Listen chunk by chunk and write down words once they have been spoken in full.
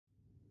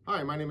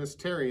Hi, my name is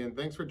Terry, and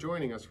thanks for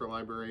joining us for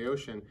Library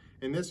Ocean.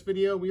 In this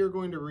video, we are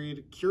going to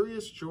read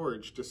Curious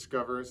George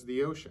Discovers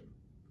the Ocean.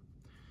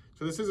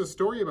 So this is a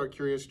story about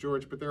Curious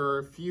George, but there are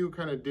a few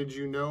kind of did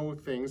you know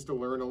things to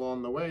learn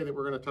along the way that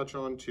we're going to touch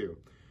on too.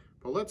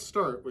 But let's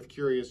start with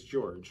Curious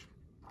George.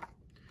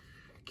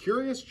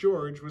 Curious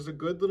George was a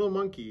good little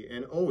monkey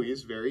and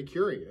always very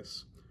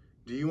curious.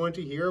 Do you want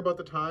to hear about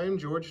the time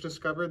George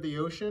discovered the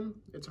ocean?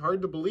 It's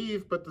hard to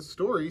believe, but the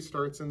story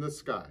starts in the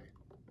sky.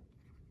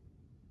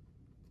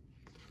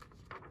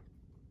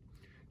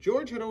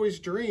 George had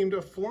always dreamed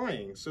of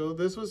flying, so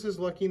this was his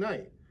lucky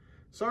night.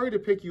 Sorry to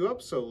pick you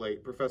up so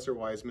late, Professor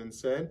Wiseman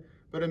said,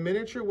 but a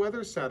miniature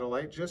weather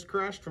satellite just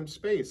crashed from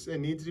space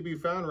and needs to be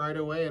found right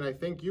away, and I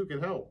think you can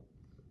help.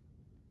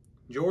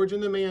 George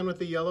and the man with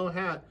the yellow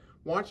hat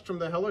watched from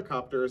the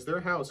helicopter as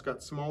their house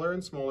got smaller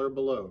and smaller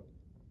below.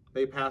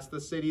 They passed the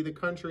city, the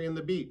country, and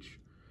the beach.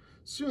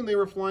 Soon they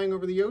were flying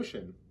over the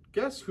ocean.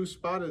 Guess who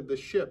spotted the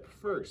ship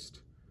first?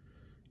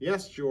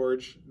 Yes,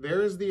 George,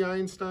 there's the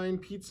Einstein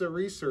Pizza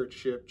research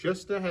ship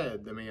just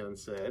ahead, the man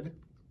said.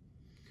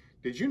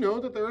 Did you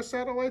know that there are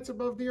satellites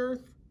above the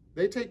Earth?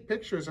 They take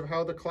pictures of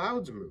how the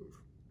clouds move.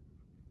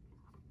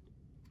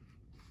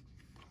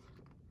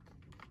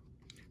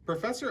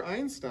 Professor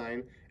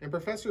Einstein and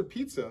Professor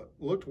Pizza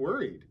looked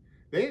worried.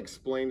 They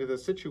explained the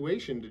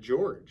situation to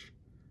George.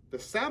 The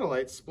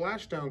satellite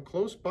splashed down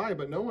close by,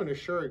 but no one is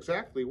sure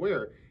exactly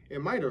where. It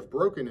might have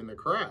broken in the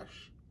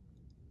crash.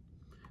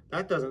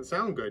 That doesn't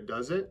sound good,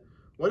 does it?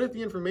 What if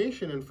the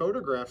information and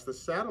photographs the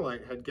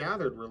satellite had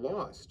gathered were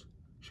lost?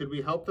 Should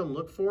we help them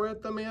look for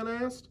it, the man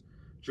asked.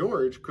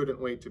 George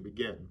couldn't wait to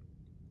begin.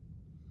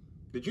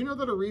 Did you know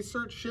that a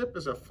research ship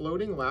is a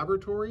floating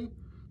laboratory?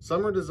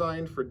 Some are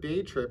designed for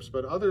day trips,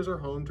 but others are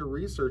home to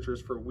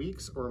researchers for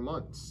weeks or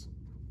months.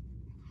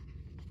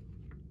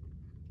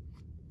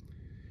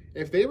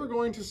 If they were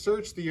going to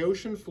search the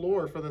ocean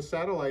floor for the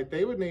satellite,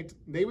 they would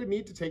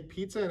need to take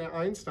Pizza and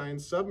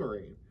Einstein's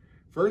submarine.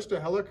 First a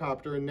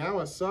helicopter and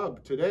now a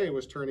sub today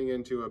was turning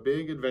into a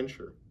big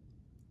adventure.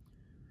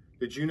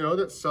 Did you know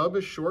that sub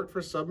is short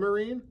for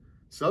submarine?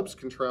 Subs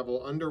can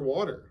travel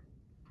underwater.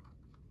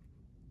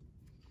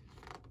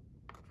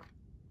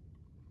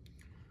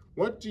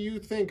 What do you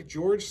think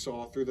George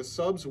saw through the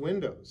sub's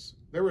windows?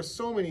 There were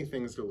so many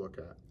things to look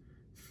at.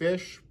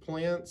 Fish,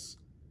 plants.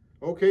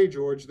 Okay,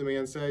 George, the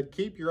man said,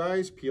 keep your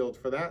eyes peeled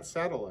for that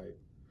satellite.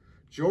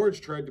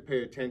 George tried to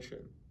pay attention.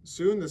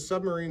 Soon the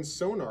submarine's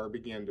sonar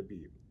began to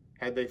beep.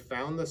 Had they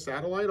found the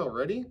satellite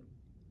already?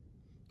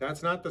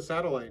 That's not the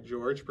satellite,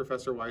 George,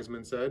 Professor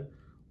Wiseman said.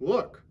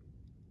 Look,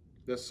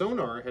 the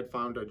sonar had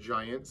found a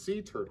giant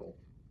sea turtle.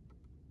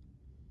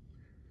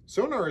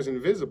 Sonar is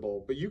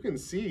invisible, but you can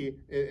see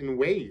it in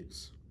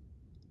waves.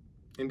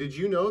 And did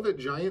you know that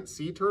giant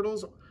sea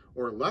turtles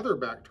or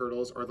leatherback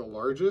turtles are the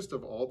largest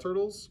of all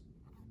turtles?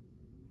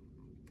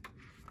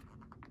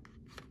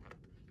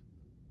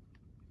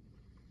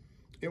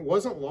 It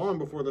wasn't long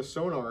before the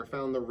sonar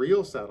found the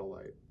real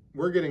satellite.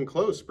 We're getting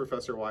close,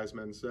 Professor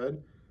Wiseman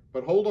said.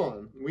 But hold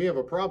on, we have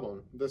a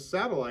problem. The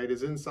satellite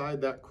is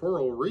inside that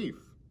coral reef.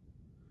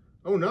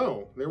 Oh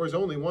no, there was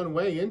only one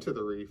way into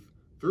the reef,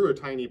 through a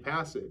tiny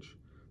passage.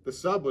 The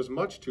sub was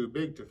much too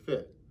big to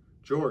fit.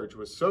 George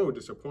was so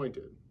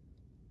disappointed.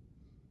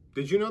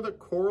 Did you know that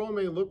coral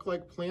may look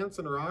like plants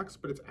and rocks,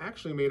 but it's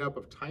actually made up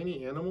of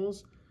tiny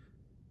animals?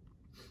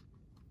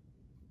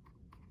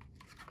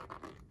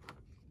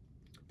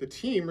 The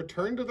team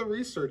returned to the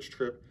research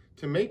trip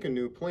to make a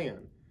new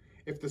plan.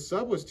 If the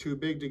sub was too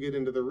big to get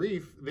into the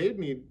reef, they'd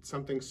need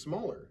something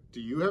smaller.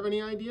 Do you have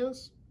any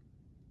ideas?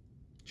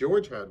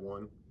 George had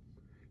one.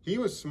 He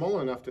was small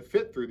enough to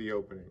fit through the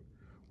opening.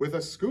 With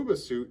a scuba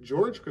suit,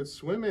 George could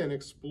swim in,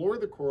 explore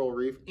the coral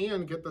reef,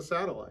 and get the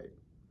satellite.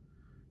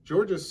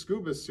 George's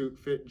scuba suit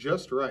fit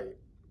just right.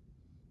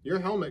 Your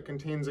helmet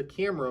contains a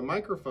camera,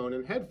 microphone,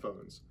 and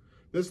headphones.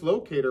 This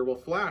locator will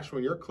flash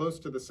when you're close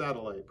to the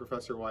satellite,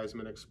 Professor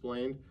Wiseman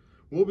explained.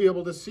 We'll be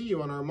able to see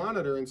you on our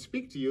monitor and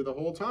speak to you the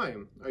whole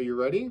time. Are you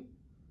ready?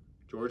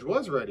 George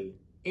was ready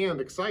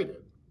and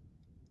excited.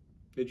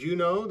 Did you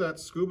know that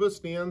SCUBA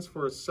stands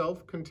for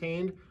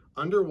Self-Contained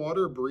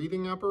Underwater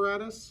Breathing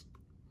Apparatus?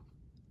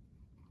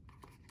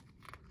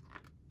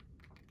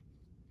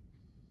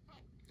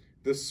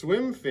 The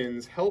swim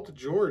fins helped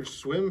George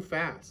swim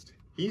fast.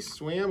 He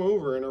swam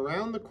over and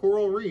around the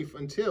coral reef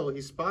until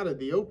he spotted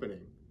the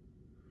opening.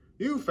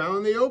 You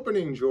found the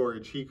opening,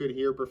 George, he could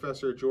hear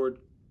Professor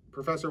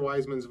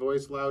Wiseman's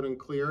voice loud and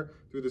clear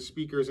through the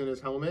speakers in his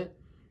helmet.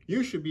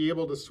 You should be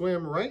able to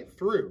swim right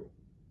through.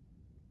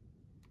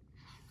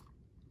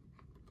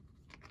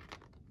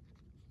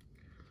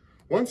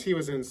 Once he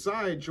was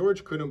inside,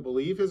 George couldn't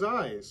believe his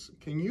eyes.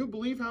 Can you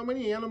believe how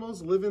many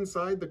animals live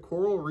inside the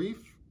coral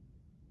reef?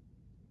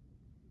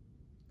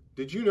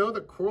 Did you know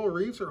that coral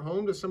reefs are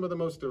home to some of the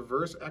most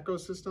diverse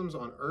ecosystems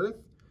on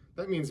Earth?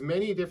 That means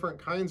many different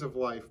kinds of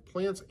life,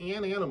 plants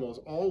and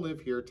animals, all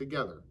live here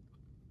together.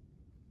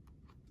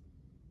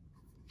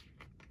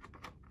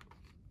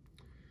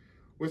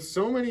 With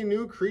so many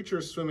new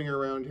creatures swimming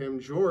around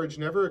him, George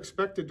never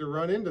expected to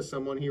run into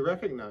someone he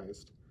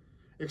recognized.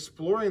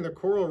 Exploring the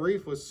coral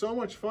reef was so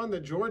much fun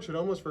that George had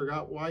almost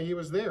forgot why he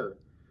was there,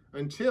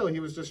 until he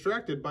was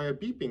distracted by a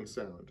beeping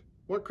sound.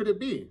 What could it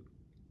be?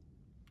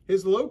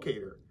 His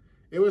locator.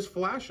 It was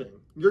flashing.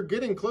 "You're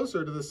getting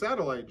closer to the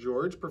satellite,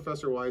 George,"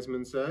 Professor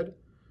Wiseman said.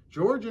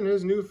 George and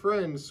his new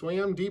friend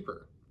swam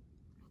deeper.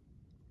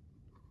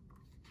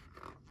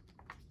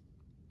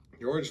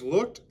 George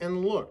looked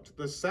and looked.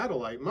 The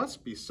satellite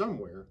must be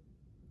somewhere.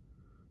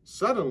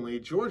 Suddenly,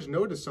 George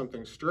noticed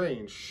something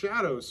strange.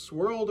 Shadows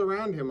swirled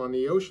around him on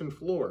the ocean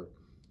floor.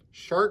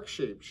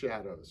 Shark-shaped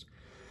shadows.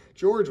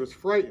 George was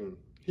frightened.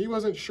 He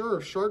wasn't sure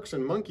if sharks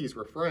and monkeys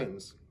were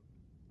friends.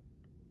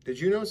 Did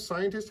you know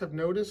scientists have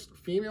noticed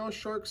female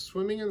sharks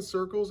swimming in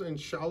circles in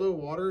shallow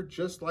water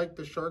just like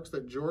the sharks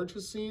that George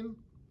has seen?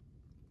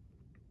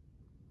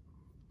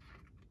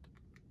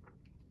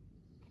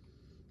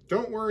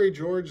 "Don't worry,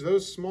 George,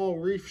 those small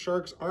reef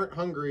sharks aren't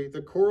hungry.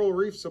 The coral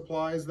reef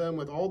supplies them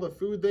with all the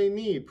food they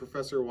need,"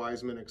 Professor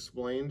Wiseman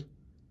explained.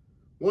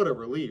 What a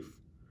relief.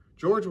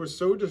 George was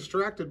so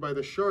distracted by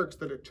the sharks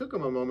that it took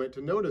him a moment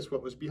to notice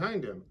what was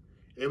behind him.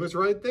 It was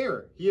right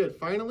there. He had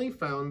finally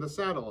found the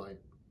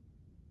satellite.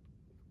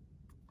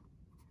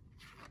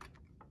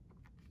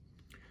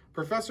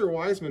 Professor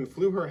Wiseman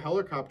flew her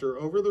helicopter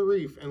over the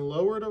reef and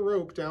lowered a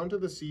rope down to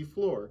the sea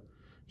floor.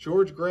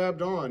 George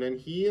grabbed on, and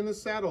he and the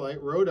satellite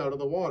rode out of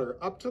the water,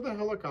 up to the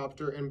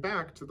helicopter and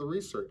back to the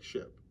research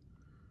ship.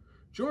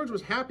 George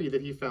was happy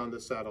that he found the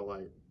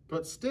satellite,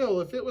 but still,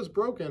 if it was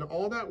broken,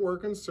 all that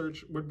work and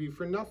search would be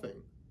for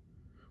nothing.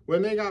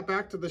 When they got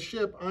back to the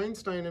ship,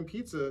 Einstein and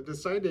Pizza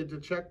decided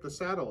to check the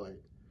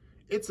satellite.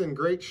 "It's in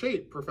great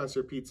shape,"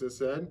 Professor Pizza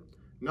said.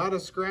 "Not a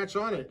scratch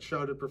on it,"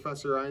 shouted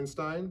Professor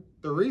Einstein.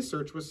 The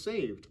research was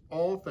saved,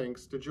 all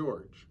thanks to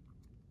George.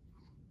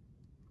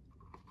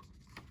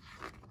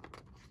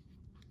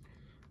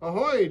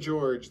 "Ahoy,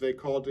 George," they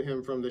called to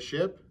him from the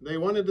ship. They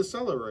wanted to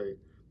celebrate,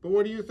 but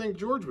what do you think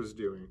George was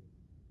doing?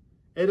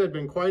 It had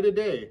been quite a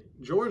day.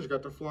 George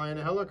got to fly in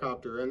a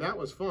helicopter, and that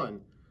was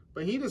fun,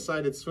 but he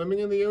decided swimming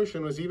in the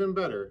ocean was even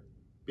better,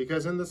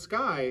 because in the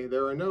sky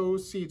there are no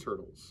sea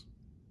turtles.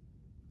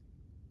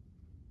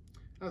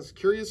 As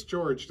Curious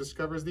George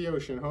discovers the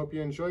ocean. Hope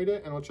you enjoyed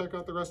it, and we'll check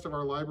out the rest of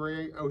our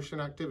library ocean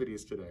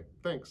activities today.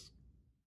 Thanks.